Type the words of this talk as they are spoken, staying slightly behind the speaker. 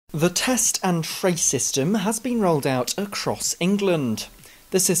The Test and Trace system has been rolled out across England.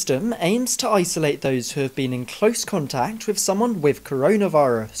 The system aims to isolate those who have been in close contact with someone with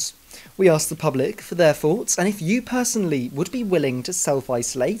coronavirus. We asked the public for their thoughts and if you personally would be willing to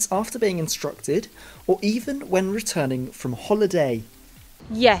self-isolate after being instructed or even when returning from holiday.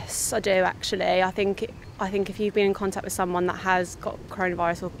 Yes, I do actually. I think if you've been in contact with someone that has got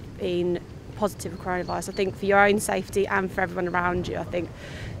coronavirus or been positive with coronavirus, I think for your own safety and for everyone around you, I think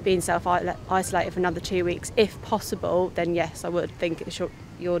being self-isolated for another 2 weeks, if possible, then yes, I would think it's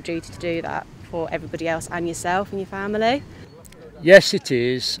your duty to do that for everybody else and yourself and your family. Yes, it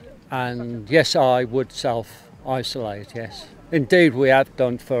is, and yes, I would self-isolate, yes. Indeed, we have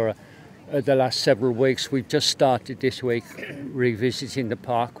done for the last several weeks. We've just started this week revisiting the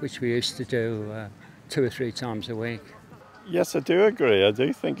park, which we used to do 2 or 3 times a week. Yes, I do agree. I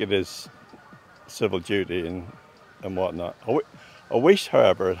do think it is civil duty and whatnot. I wish,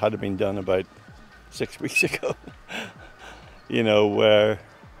 however, it had been done about 6 weeks ago. You know, where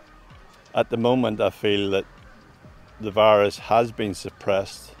at the moment I feel that the virus has been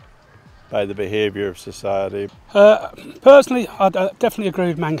suppressed by the behaviour of society. Personally, I definitely agree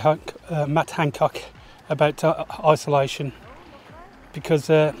with Matt Hancock about isolation, because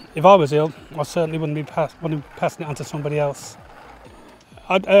if I was ill, I certainly wouldn't be passing it on to somebody else.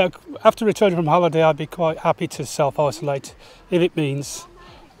 After returning from holiday, I'd be quite happy to self-isolate if it means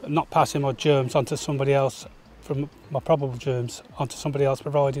not passing my germs onto somebody else, from my probable germs onto somebody else,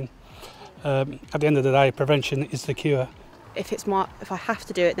 providing at the end of the day, prevention is the cure. If I have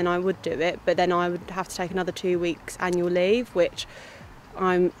to do it, then I would do it, but then I would have to take another 2 weeks annual leave, which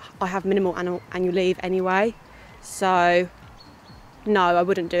I have minimal annual leave anyway. So no, I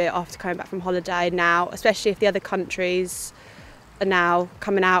wouldn't do it after coming back from holiday now, especially if the other countries are now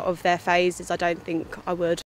coming out of their phases. I don't think I would.